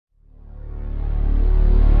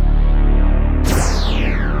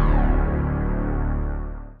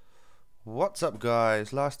What's up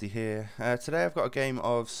guys, Lasty here. Today I've got a game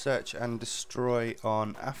of Search and Destroy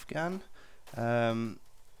on Afghan,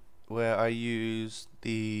 where I use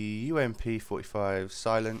the UMP45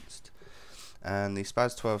 silenced and the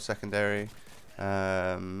Spaz 12 secondary,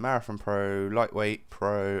 Marathon Pro, Lightweight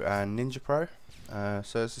Pro and Ninja Pro.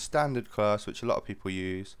 So it's a standard class which a lot of people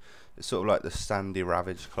use. It's sort of like the Sandy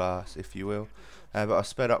Ravage class, if you will. But I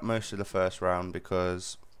sped up most of the first round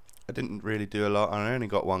because I didn't really do a lot and I only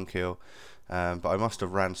got one kill. But I must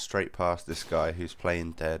have ran straight past this guy who's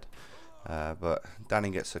playing dead. But Danny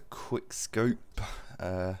gets a quick scope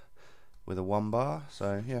with a 1 bar.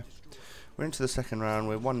 So yeah, we're into the second round.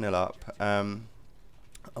 We're 1-0 up.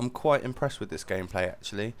 I'm quite impressed with this gameplay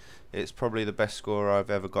actually. It's probably the best score I've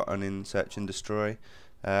ever gotten in Search and Destroy.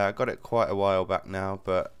 I got it quite a while back now,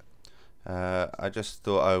 but I just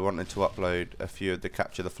thought I wanted to upload a few of the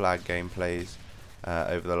Capture the Flag gameplays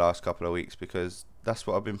over the last couple of weeks because that's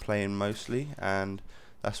what I've been playing mostly and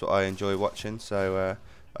that's what I enjoy watching. So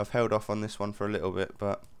I've held off on this one for a little bit,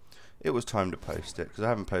 but it was time to post it because I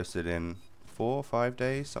haven't posted in 4 or 5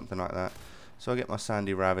 days, something like that. So I get my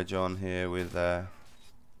Sandy Ravage on here with a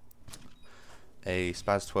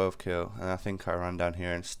Spaz 12 kill, and I think I ran down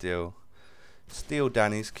here and steal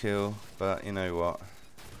Danny's kill, but you know what,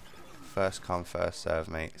 first come first serve,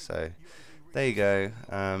 mate. So there you go.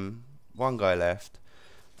 One guy left,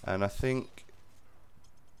 and I think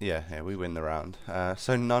yeah, we win the round.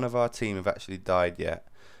 So none of our team have actually died yet,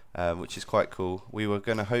 which is quite cool. We were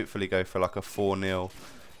going to hopefully go for like a 4-0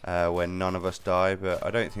 when none of us die, but I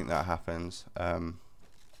don't think that happens.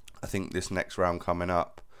 I think this next round coming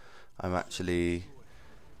up, I'm actually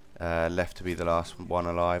left to be the last one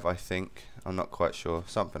alive, I think. I'm not quite sure,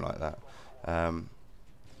 something like that.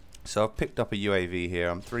 So I've picked up a UAV here.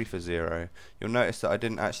 I'm 3 for 0. You'll notice that I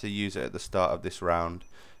didn't actually use it at the start of this round.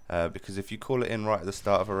 Because if you call it in right at the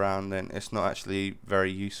start of a round, then it's not actually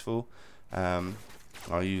very useful.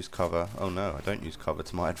 I'll use cover. Oh no, I don't use cover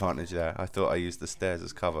to my advantage there. I thought I used the stairs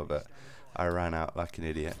as cover, but I ran out like an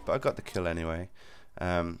idiot. But I got the kill anyway.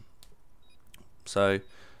 So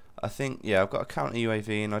I think, yeah, I've got a counter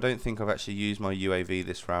UAV, and I don't think I've actually used my UAV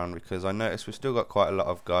this round because I noticed we've still got quite a lot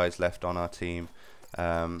of guys left on our team.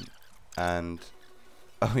 And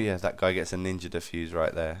oh yeah, that guy gets a ninja defuse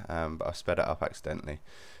right there, but I sped it up accidentally.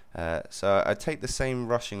 So I take the same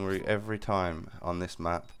rushing route every time on this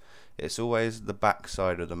map. It's always the back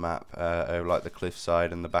side of the map, like the cliff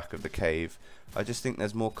side and the back of the cave. I just think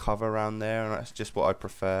there's more cover around there, and that's just what I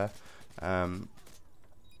prefer. And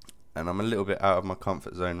I'm a little bit out of my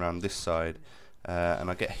comfort zone around this side, and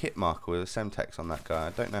I get a hit marker with a Semtex on that guy.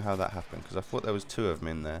 I don't know how that happened because I thought there was 2 of them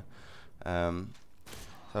in there.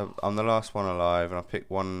 So I'm the last one alive, and I picked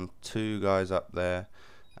 2 guys up there,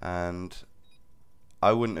 and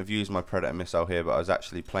I wouldn't have used my Predator missile here, but I was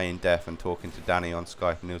actually playing deaf and talking to Danny on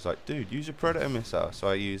Skype, and he was like, dude, use your Predator missile. So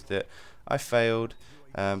I used it. I failed,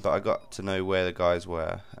 but I got to know where the guys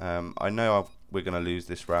were. I know we're going to lose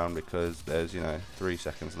this round because there's 3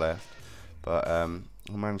 seconds left, but I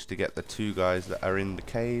managed to get the 2 guys that are in the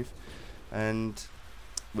cave, and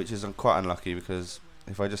which is quite unlucky because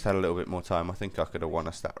if I just had a little bit more time, I think I could have won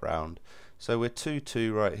us that round. So we're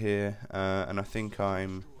 2-2 right here, and I think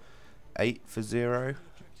I'm 8 for 0.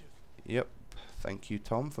 Yep, thank you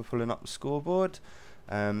Tom for pulling up the scoreboard.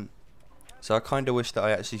 So I kind of wish that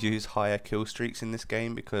I actually used higher kill streaks in this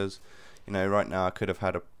game because right now I could have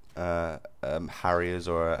had a Harriers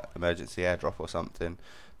or a emergency airdrop or something.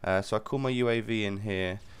 So I call my UAV in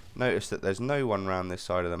here. Notice that there's no one round this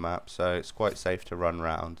side of the map, so it's quite safe to run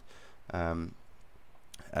round.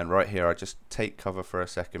 And right here I just take cover for a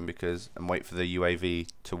second and wait for the UAV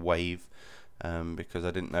to wave, because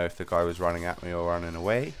I didn't know if the guy was running at me or running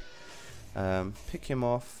away. Pick him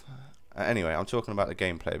off. Anyway, I'm talking about the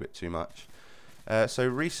gameplay a bit too much. So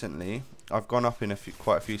recently I've gone up in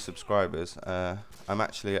quite a few subscribers. I'm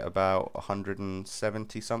actually at about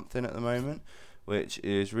 170 something at the moment, which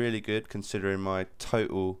is really good considering my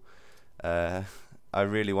total. I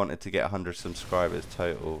really wanted to get 100 subscribers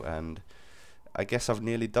total, and I guess I've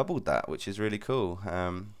nearly doubled that, which is really cool.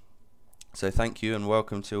 So thank you and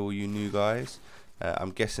welcome to all you new guys.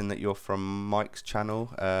 I'm guessing that you're from Mike's channel,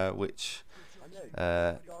 which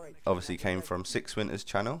obviously came from Six Winters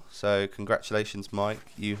channel. So congratulations,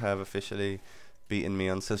 Mike. You have officially beaten me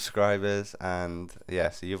on subscribers, and yeah,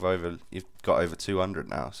 so you've got over 200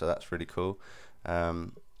 now. So that's really cool.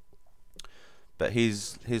 But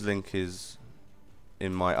his link is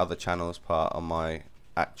in my other channels part on my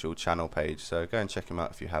actual channel page, so go and check him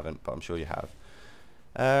out if you haven't, but I'm sure you have.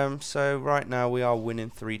 So right now we are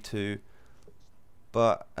winning 3-2,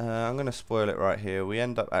 but I'm going to spoil it right here. We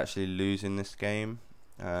end up actually losing this game.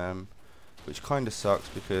 which kind of sucks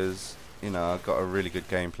because, you know, I've got a really good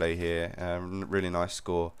gameplay here, really nice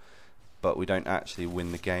score, but we don't actually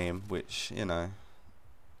win the game, which, you know,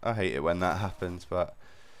 I hate it when that happens, but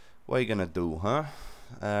what are you gonna do, huh?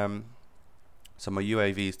 So my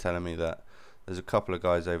UAV is telling me that there's a couple of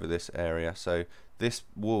guys over this area, so this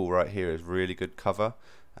wall right here is really good cover,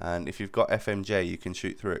 and if you've got FMJ you can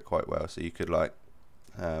shoot through it quite well, so you could like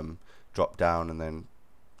drop down and then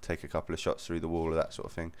take a couple of shots through the wall or that sort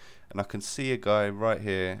of thing. And I can see a guy right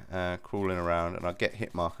here crawling around, and I get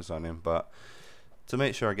hit markers on him, but to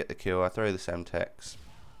make sure I get the kill I throw the Semtex,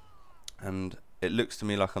 and it looks to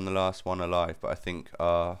me like I'm the last one alive, but I think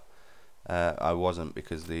I wasn't,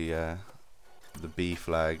 because the B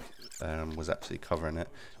flag was actually covering it,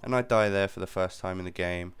 and I die there for the first time in the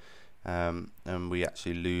game, and we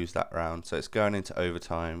actually lose that round. So it's going into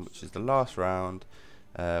overtime, which is the last round.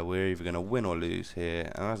 We're either going to win or lose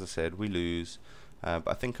here, and as I said, we lose, but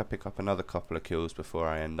I think I pick up another couple of kills before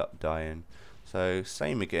I end up dying. So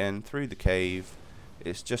same again, through the cave.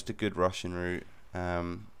 It's just a good rushing route,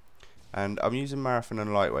 and I'm using marathon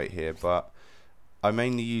and lightweight here, but I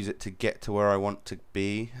mainly use it to get to where I want to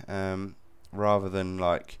be, rather than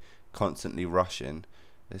like constantly rushing.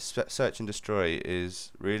 This search and destroy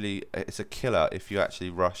is really, it's a killer if you actually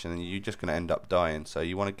rush, and you're just going to end up dying. So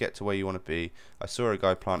you want to get to where you want to be. I saw a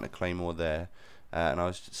guy plant a claymore there, and I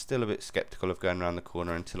was still a bit skeptical of going around the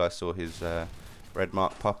corner until I saw his red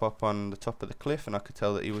mark pop up on the top of the cliff, and I could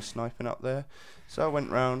tell that he was sniping up there. So I went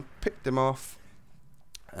round, picked him off,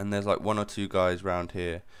 and there's like one or two guys round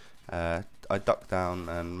here. I ducked down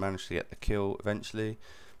and managed to get the kill eventually,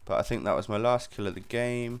 but I think that was my last kill of the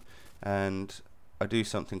game, and I do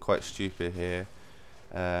something quite stupid here.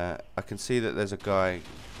 I can see that there's a guy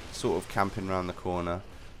sort of camping around the corner,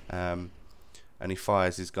 and he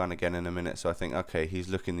fires his gun again in a minute, so I think, okay, he's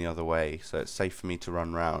looking the other way, so it's safe for me to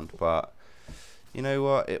run round. But you know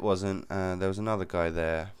what, it wasn't. There was another guy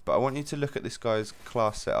there, but I want you to look at this guy's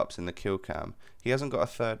class setups in the kill cam. He hasn't got a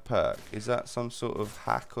third perk. Is that some sort of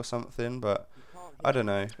hack or something? But I don't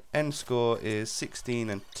know. End score is 16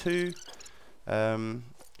 and 2.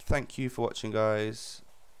 Thank you for watching, guys.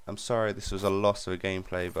 I'm sorry this was a loss of a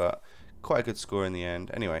gameplay, but quite a good score in the end.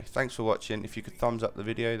 Anyway, thanks for watching. If you could thumbs up the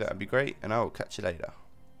video, that would be great, and I will catch you later.